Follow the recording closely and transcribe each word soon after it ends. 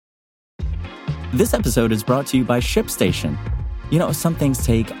This episode is brought to you by ShipStation. You know, some things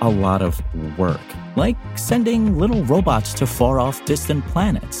take a lot of work, like sending little robots to far-off distant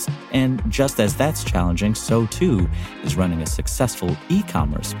planets. And just as that's challenging, so too is running a successful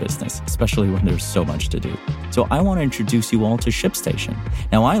e-commerce business, especially when there's so much to do. So I want to introduce you all to ShipStation.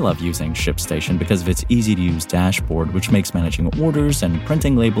 Now, I love using ShipStation because of its easy-to-use dashboard, which makes managing orders and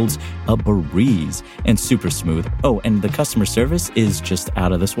printing labels a breeze and super smooth. Oh, and the customer service is just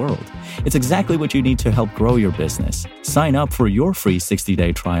out of this world. It's exactly what you need to help grow your business. Sign up for your free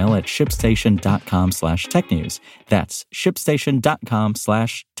 60-day trial at shipstation.com/technews. That's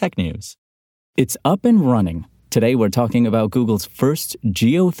shipstation.com/technews. It's up and running. Today we're talking about Google's first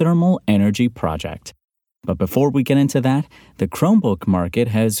geothermal energy project. But before we get into that, the Chromebook market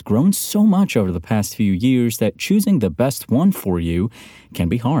has grown so much over the past few years that choosing the best one for you can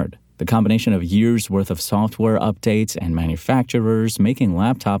be hard. The combination of years' worth of software updates and manufacturers making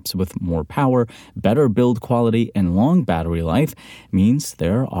laptops with more power, better build quality, and long battery life means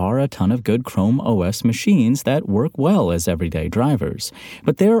there are a ton of good Chrome OS machines that work well as everyday drivers.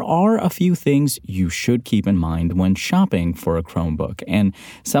 But there are a few things you should keep in mind when shopping for a Chromebook, and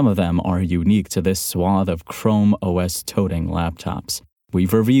some of them are unique to this swath of Chrome OS-toting laptops.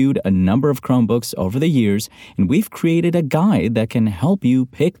 We've reviewed a number of Chromebooks over the years, and we've created a guide that can help you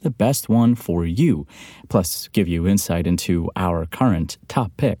pick the best one for you, plus give you insight into our current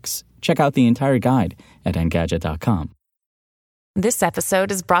top picks. Check out the entire guide at Engadget.com. This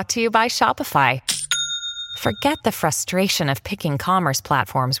episode is brought to you by Shopify. Forget the frustration of picking commerce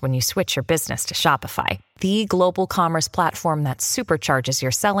platforms when you switch your business to Shopify, the global commerce platform that supercharges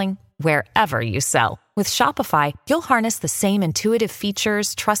your selling wherever you sell. With Shopify, you'll harness the same intuitive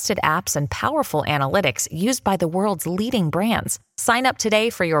features, trusted apps, and powerful analytics used by the world's leading brands. Sign up today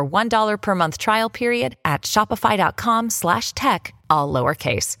for your $1 per month trial period at shopify.com/tech, all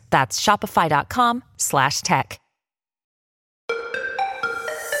lowercase. That's shopify.com/tech.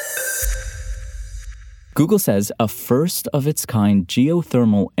 Google says a first-of-its-kind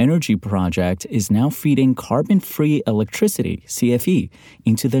geothermal energy project is now feeding carbon-free electricity, CFE,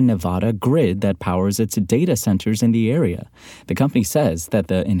 into the Nevada grid that powers its data centers in the area. The company says that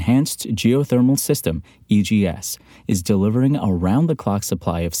the Enhanced Geothermal System, EGS, is delivering around-the-clock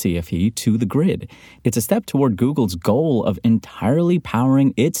supply of CFE to the grid. It's a step toward Google's goal of entirely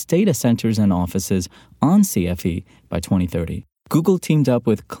powering its data centers and offices on CFE by 2030. Google teamed up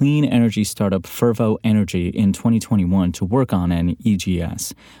with clean energy startup Fervo Energy in 2021 to work on an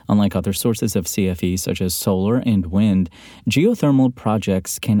EGS. Unlike other sources of CFE, such as solar and wind, geothermal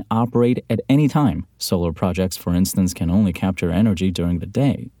projects can operate at any time. Solar projects, for instance, can only capture energy during the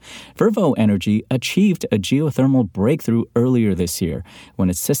day. Fervo Energy achieved a geothermal breakthrough earlier this year when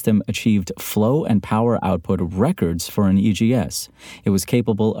its system achieved flow and power output records for an EGS. It was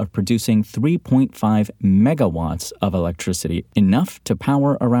capable of producing 3.5 megawatts of electricity, enough to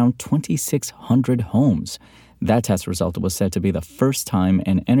power around 2,600 homes. That test result was said to be the first time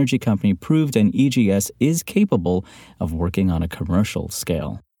an energy company proved an EGS is capable of working on a commercial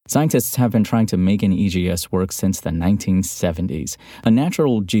scale. Scientists have been trying to make an EGS work since the 1970s. A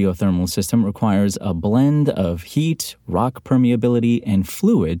natural geothermal system requires a blend of heat, rock permeability, and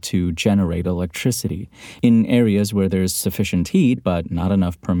fluid to generate electricity. In areas where there's sufficient heat but not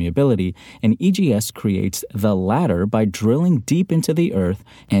enough permeability, an EGS creates the latter by drilling deep into the earth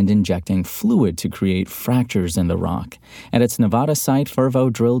and injecting fluid to create fractures in the rock. At its Nevada site, Fervo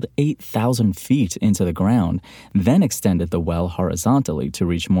drilled 8,000 feet into the ground, then extended the well horizontally to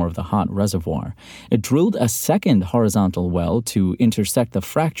reach more of the hot reservoir. It drilled a second horizontal well to intersect the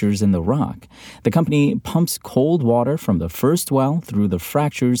fractures in the rock. The company pumps cold water from the first well through the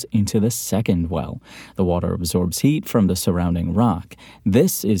fractures into the second well. The water absorbs heat from the surrounding rock.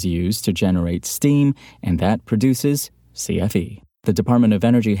 This is used to generate steam, and that produces CFE. The Department of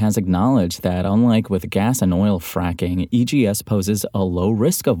Energy has acknowledged that, unlike with gas and oil fracking, EGS poses a low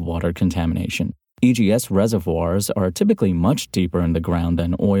risk of water contamination. EGS reservoirs are typically much deeper in the ground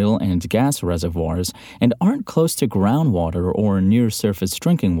than oil and gas reservoirs and aren't close to groundwater or near-surface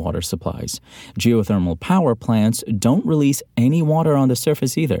drinking water supplies. Geothermal power plants don't release any water on the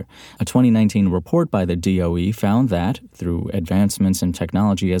surface either. A 2019 report by the DOE found that, through advancements in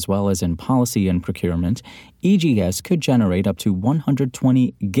technology as well as in policy and procurement, EGS could generate up to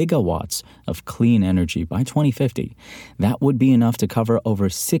 120 gigawatts of clean energy by 2050. That would be enough to cover over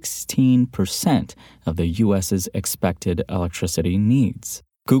 16% of the U.S.'s expected electricity needs.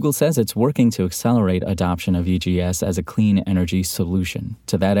 Google says it's working to accelerate adoption of EGS as a clean energy solution.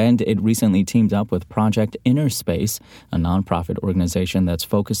 To that end, it recently teamed up with Project Inner Space, a nonprofit organization that's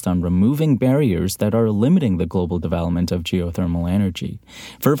focused on removing barriers that are limiting the global development of geothermal energy.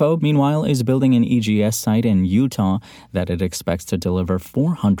 Vervo, meanwhile, is building an EGS site in Utah that it expects to deliver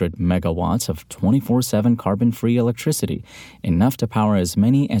 400 megawatts of 24/7 carbon-free electricity, enough to power as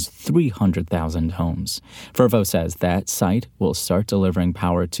many as 300,000 homes. Vervo says that site will start delivering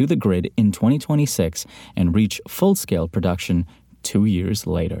power to the grid in 2026 and reach full-scale production 2 years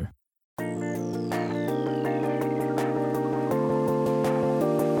later.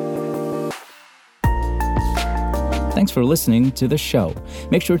 Thanks for listening to the show.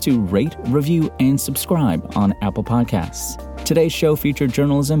 Make sure to rate, review, and subscribe on Apple Podcasts. Today's show featured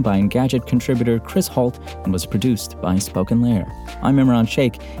journalism by Engadget contributor Chris Holt and was produced by Spoken Layer. I'm Imran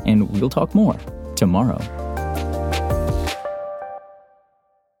Sheikh, and we'll talk more tomorrow.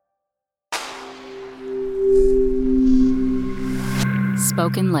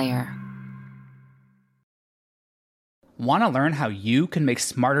 Spoken Layer. Want to learn how you can make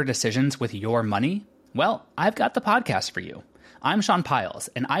smarter decisions with your money? Well, I've got the podcast for you. I'm Sean Piles,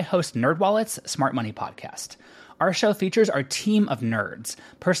 and I host NerdWallet's Smart Money Podcast. Our show features our team of nerds,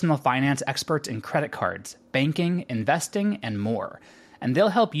 personal finance experts in credit cards, banking, investing, and more. And they'll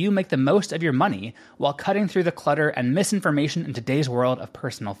help you make the most of your money while cutting through the clutter and misinformation in today's world of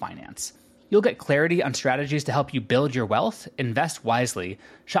personal finance. You'll get clarity on strategies to help you build your wealth, invest wisely,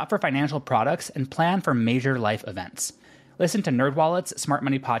 shop for financial products, and plan for major life events. Listen to NerdWallet's Smart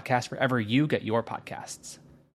Money Podcast wherever you get your podcasts.